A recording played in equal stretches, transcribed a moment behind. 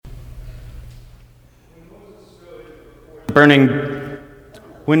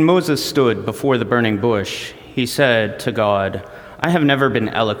When Moses stood before the burning bush, he said to God, "I have never been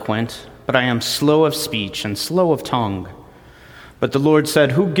eloquent, but I am slow of speech and slow of tongue." But the Lord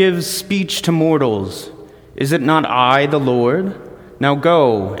said, "Who gives speech to mortals? Is it not I, the Lord? Now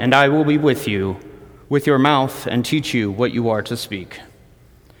go, and I will be with you, with your mouth, and teach you what you are to speak.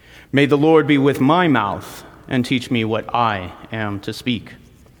 May the Lord be with my mouth, and teach me what I am to speak."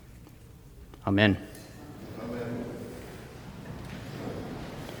 Amen.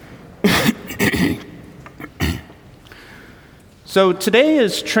 So today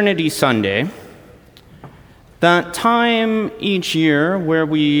is Trinity Sunday, that time each year where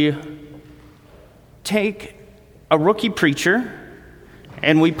we take a rookie preacher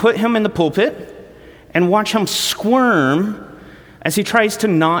and we put him in the pulpit and watch him squirm as he tries to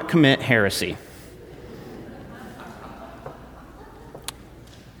not commit heresy.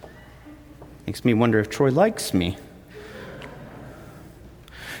 Makes me wonder if Troy likes me.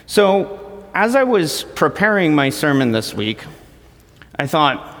 So, as I was preparing my sermon this week, I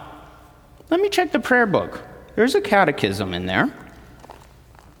thought, let me check the prayer book. There's a catechism in there.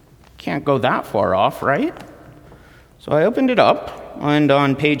 Can't go that far off, right? So I opened it up, and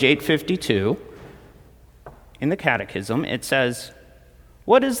on page 852, in the catechism, it says,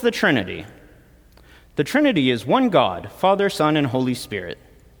 "What is the Trinity? The Trinity is one God, Father, Son, and Holy Spirit."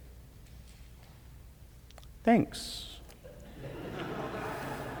 Thanks.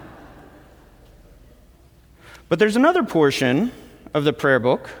 But there's another portion of the prayer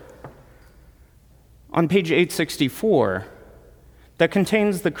book on page 864 that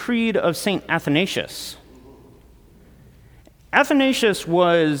contains the creed of St. Athanasius. Athanasius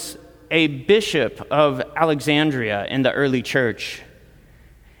was a bishop of Alexandria in the early church,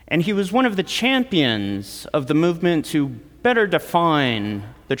 and he was one of the champions of the movement to better define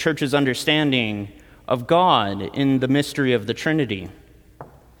the church's understanding of God in the mystery of the Trinity.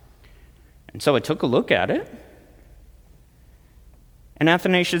 And so I took a look at it, and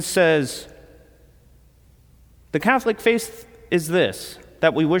Athanasius says, "The Catholic faith is this,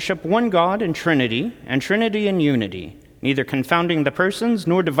 that we worship one God in Trinity, and Trinity in unity, neither confounding the persons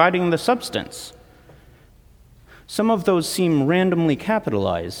nor dividing the substance." Some of those seem randomly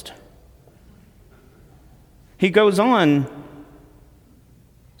capitalized. He goes on,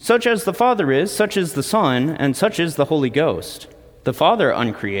 "Such as the Father is, such is the Son, and such is the Holy Ghost. The Father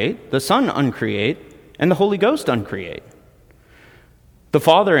uncreate, the Son uncreate, and the Holy Ghost uncreate. The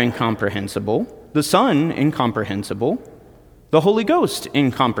Father incomprehensible, the Son incomprehensible, the Holy Ghost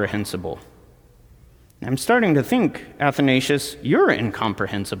incomprehensible." I'm starting to think, Athanasius, you're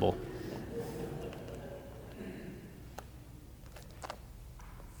incomprehensible.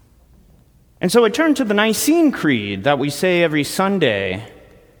 And so I turn to the Nicene Creed that we say every Sunday,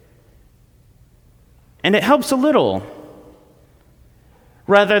 and it helps a little.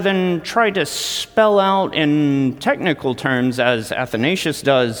 Rather than try to spell out in technical terms as Athanasius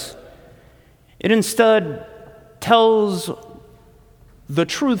does, it instead tells the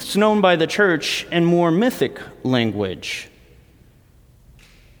truths known by the church in more mythic language.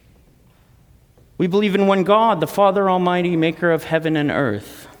 We believe in one God, the Father Almighty, maker of heaven and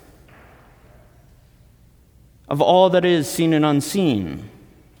earth, of all that is seen and unseen.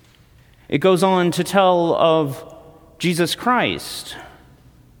 It goes on to tell of Jesus Christ,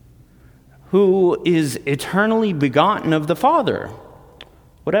 who is eternally begotten of the Father,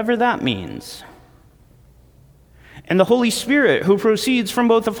 whatever that means. And the Holy Spirit, who proceeds from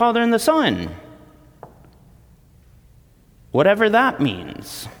both the Father and the Son, whatever that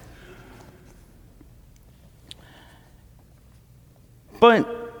means.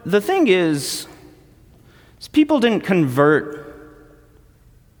 But the thing is people didn't convert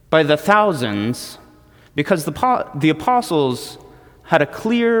by the thousands because the apostles had a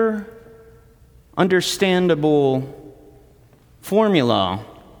clear, understandable formula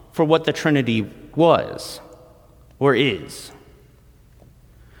for what the Trinity was or is.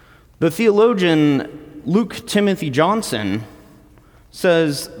 The theologian Luke Timothy Johnson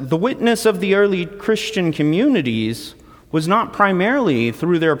says, "The witness of the early Christian communities was not primarily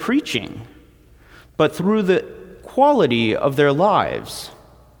through their preaching, but through the quality of their lives.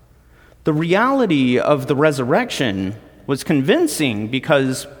 The reality of the resurrection was convincing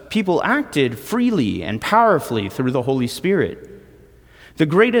because people acted freely and powerfully through the Holy Spirit. The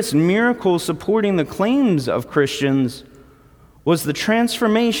greatest miracle supporting the claims of Christians was the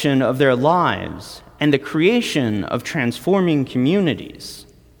transformation of their lives and the creation of transforming communities."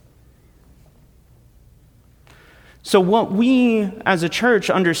 So what we as a church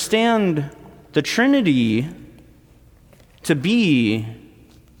understand the Trinity to be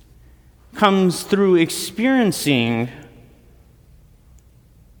comes through experiencing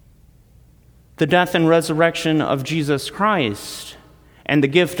the death and resurrection of Jesus Christ and the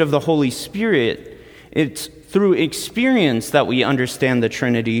gift of the Holy Spirit. It's through experience that we understand the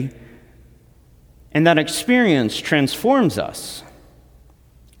Trinity, and that experience transforms us.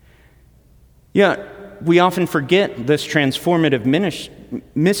 Yet, we often forget this transformative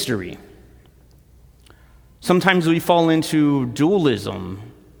mystery. Sometimes we fall into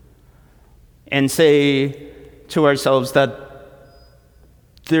dualism and say to ourselves that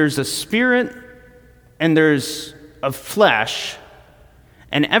there's a spirit and there's a flesh,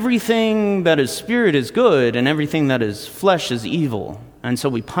 and everything that is spirit is good and everything that is flesh is evil, and so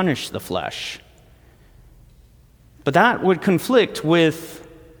we punish the flesh. But that would conflict with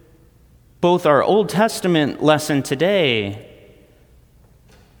both our Old Testament lesson today,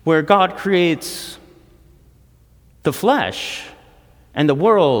 where God creates the flesh and the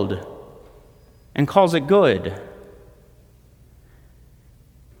world and calls it good.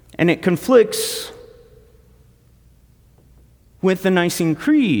 And it conflicts with the Nicene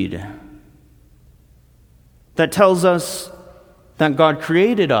Creed that tells us that God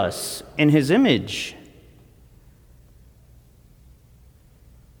created us in His image.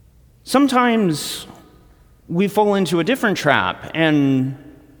 Sometimes we fall into a different trap and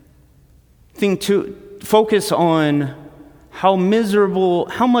think to focus on how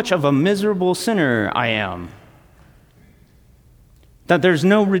much of a miserable sinner I am. That there's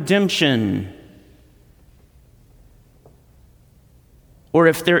no redemption. Or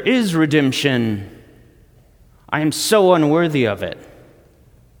if there is redemption, I am so unworthy of it.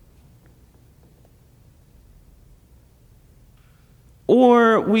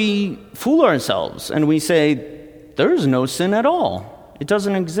 Or we fool ourselves and we say, there's no sin at all. It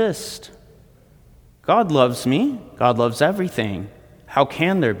doesn't exist. God loves me. God loves everything. How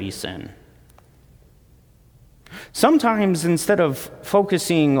can there be sin? Sometimes, instead of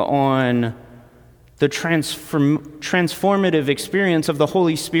focusing on the transformative experience of the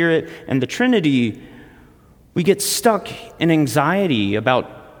Holy Spirit and the Trinity, we get stuck in anxiety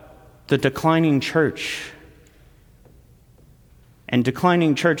about the declining church and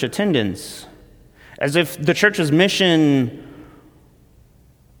declining church attendance, as if the church's mission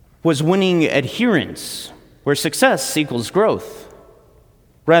was winning adherents, where success equals growth,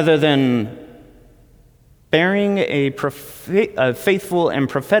 rather than bearing a faithful and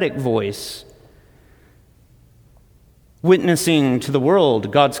prophetic voice, witnessing to the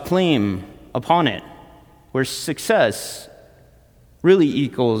world God's claim upon it, where success really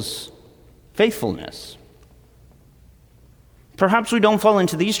equals faithfulness. Perhaps we don't fall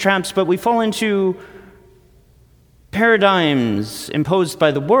into these traps, but we fall into paradigms imposed by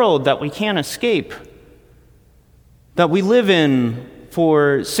the world that we can't escape, that we live in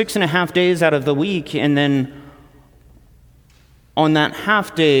for 6.5 days out of the week, and then on that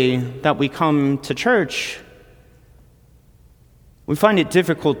half day that we come to church, we find it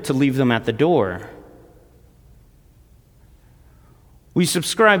difficult to leave them at the door. We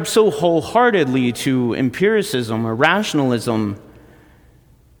subscribe so wholeheartedly to empiricism or rationalism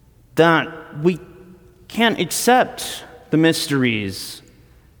that we can't accept the mysteries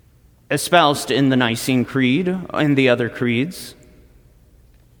espoused in the Nicene Creed and the other creeds.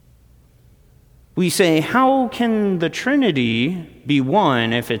 We say, how can the Trinity be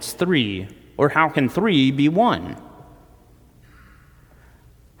one if it's three? Or how can three be one?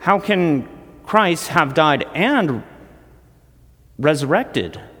 How can Christ have died and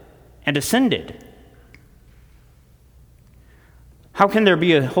resurrected and ascended? How can there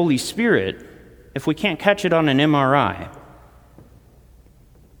be a Holy Spirit if we can't catch it on an MRI?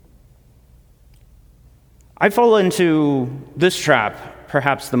 I fall into this trap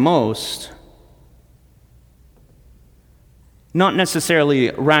perhaps the most, not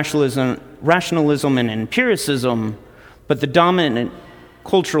necessarily rationalism and empiricism, but the dominant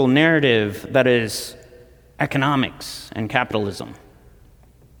cultural narrative that is economics and capitalism.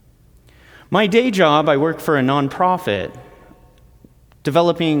 My day job, I work for a nonprofit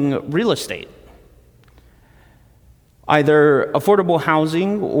developing real estate, either affordable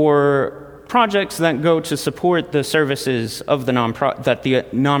housing or projects that go to support the services of the that the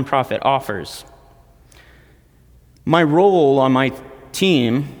nonprofit offers. My role on my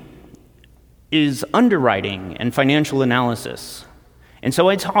team is underwriting and financial analysis. And so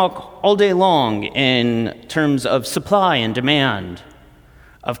I talk all day long in terms of supply and demand,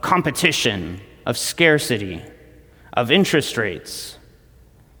 of competition, of scarcity, of interest rates.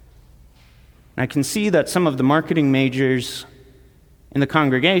 I can see that some of the marketing majors in the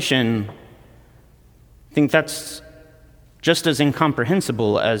congregation think that's just as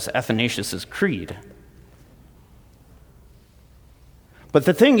incomprehensible as Athanasius' Creed. But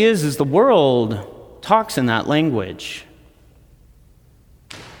the thing is the world talks in that language.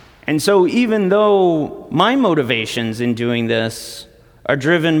 And so even though my motivations in doing this are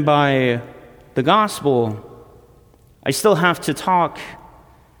driven by the gospel, I still have to talk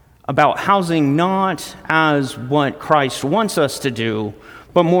about housing not as what Christ wants us to do,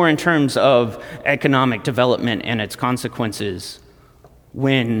 but more in terms of economic development and its consequences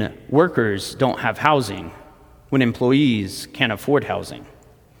when workers don't have housing, when employees can't afford housing.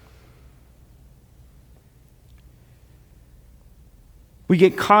 We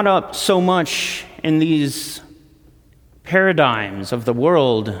get caught up so much in these paradigms of the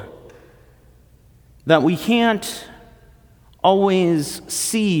world that we can't always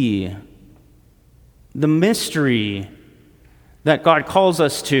see the mystery that God calls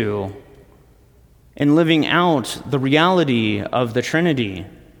us to in living out the reality of the Trinity.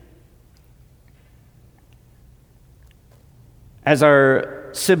 As our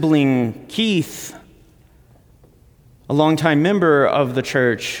sibling Keith, a longtime member of the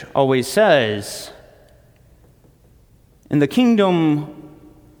church, always says, in the kingdom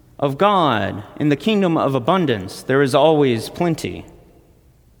of God, in the kingdom of abundance, there is always plenty.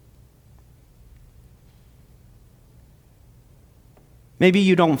 Maybe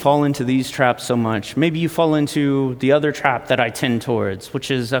you don't fall into these traps so much. Maybe you fall into the other trap that I tend towards,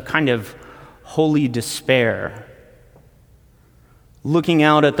 which is a kind of holy despair. Looking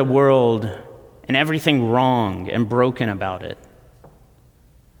out at the world and everything wrong and broken about it.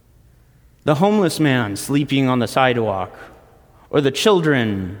 The homeless man sleeping on the sidewalk, or the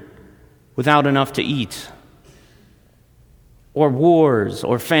children without enough to eat, or wars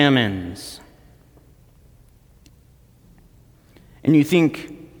or famines. And you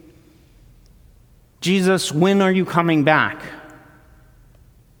think, Jesus, when are you coming back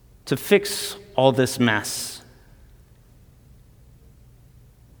to fix all this mess?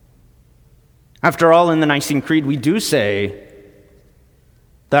 After all, in the Nicene Creed, we do say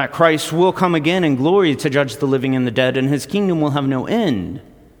that Christ will come again in glory to judge the living and the dead, and his kingdom will have no end.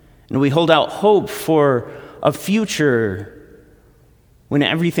 And we hold out hope for a future when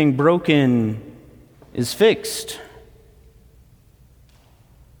everything broken is fixed.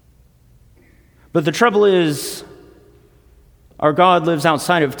 But the trouble is, our God lives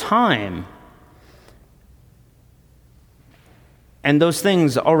outside of time. And those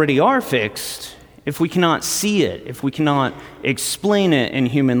things already are fixed if we cannot see it, if we cannot explain it in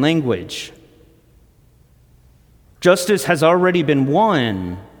human language. Justice has already been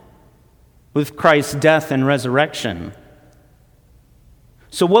won with Christ's death and resurrection.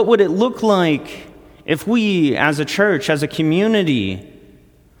 So what would it look like if we, as a church, as a community,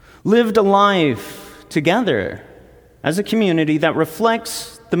 lived a life together as a community that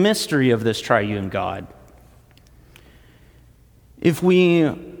reflects the mystery of this triune God? If we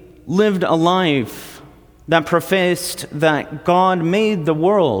lived a life that professed that God made the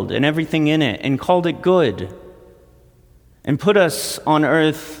world and everything in it and called it good and put us on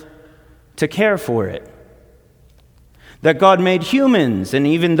earth to care for it, that God made humans and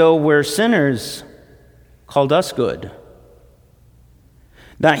even though we're sinners, called us good,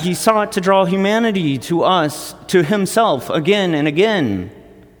 that he sought to draw humanity to us, to himself again and again,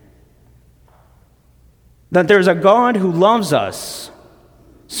 that there's a God who loves us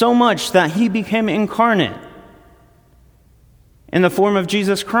so much that he became incarnate in the form of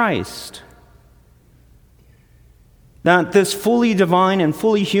Jesus Christ, that this fully divine and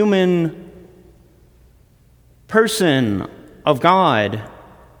fully human person of God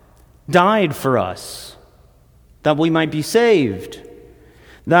died for us, that we might be saved,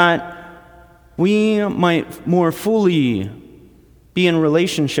 that we might more fully be in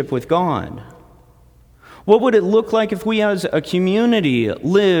relationship with God. What would it look like if we as a community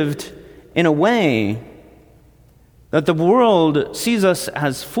lived in a way that the world sees us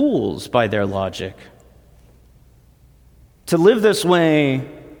as fools by their logic? To live this way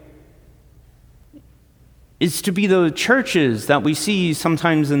is to be the churches that we see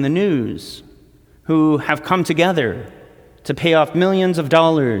sometimes in the news who have come together to pay off millions of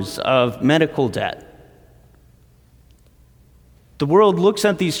dollars of medical debt. The world looks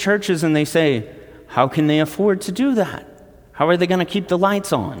at these churches and they say, how can they afford to do that? How are they going to keep the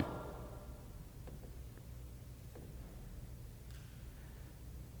lights on?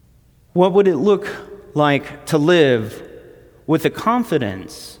 What would it look like to live with the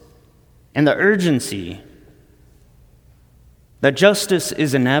confidence and the urgency that justice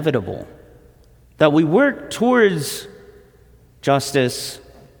is inevitable, that we work towards justice,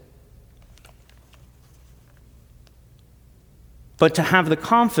 but to have the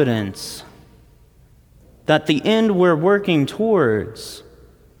confidence that the end we're working towards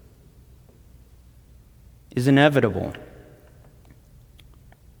is inevitable.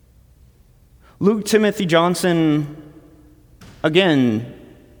 Luke Timothy Johnson, again,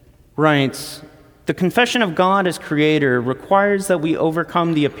 writes, "The confession of God as Creator requires that we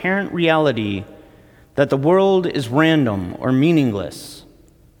overcome the apparent reality that the world is random or meaningless.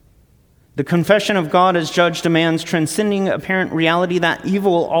 The confession of God as Judge demands transcending apparent reality that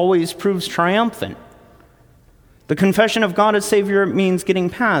evil always proves triumphant. The confession of God as Savior means getting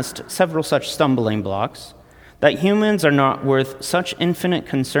past several such stumbling blocks, that humans are not worth such infinite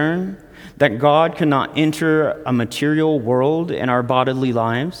concern, that God cannot enter a material world in our bodily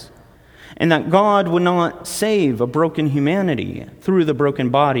lives, and that God would not save a broken humanity through the broken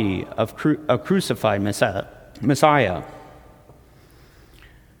body of a crucified Messiah.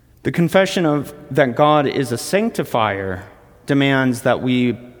 The confession of that God is a sanctifier demands that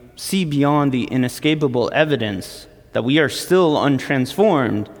we see beyond the inescapable evidence that we are still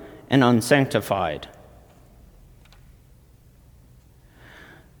untransformed and unsanctified.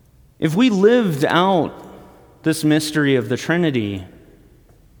 If we lived out this mystery of the Trinity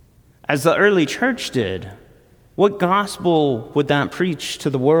as the early church did, what gospel would that preach to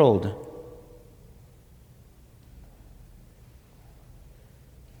the world?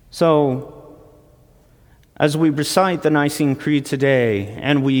 So, as we recite the Nicene Creed today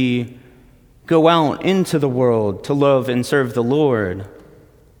and we go out into the world to love and serve the Lord,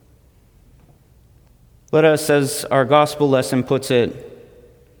 let us, as our gospel lesson puts it,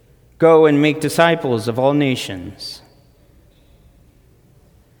 go and make disciples of all nations,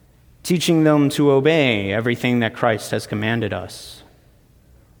 teaching them to obey everything that Christ has commanded us,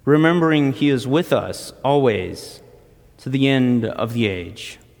 remembering He is with us always to the end of the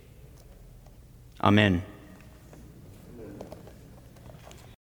age. Amen.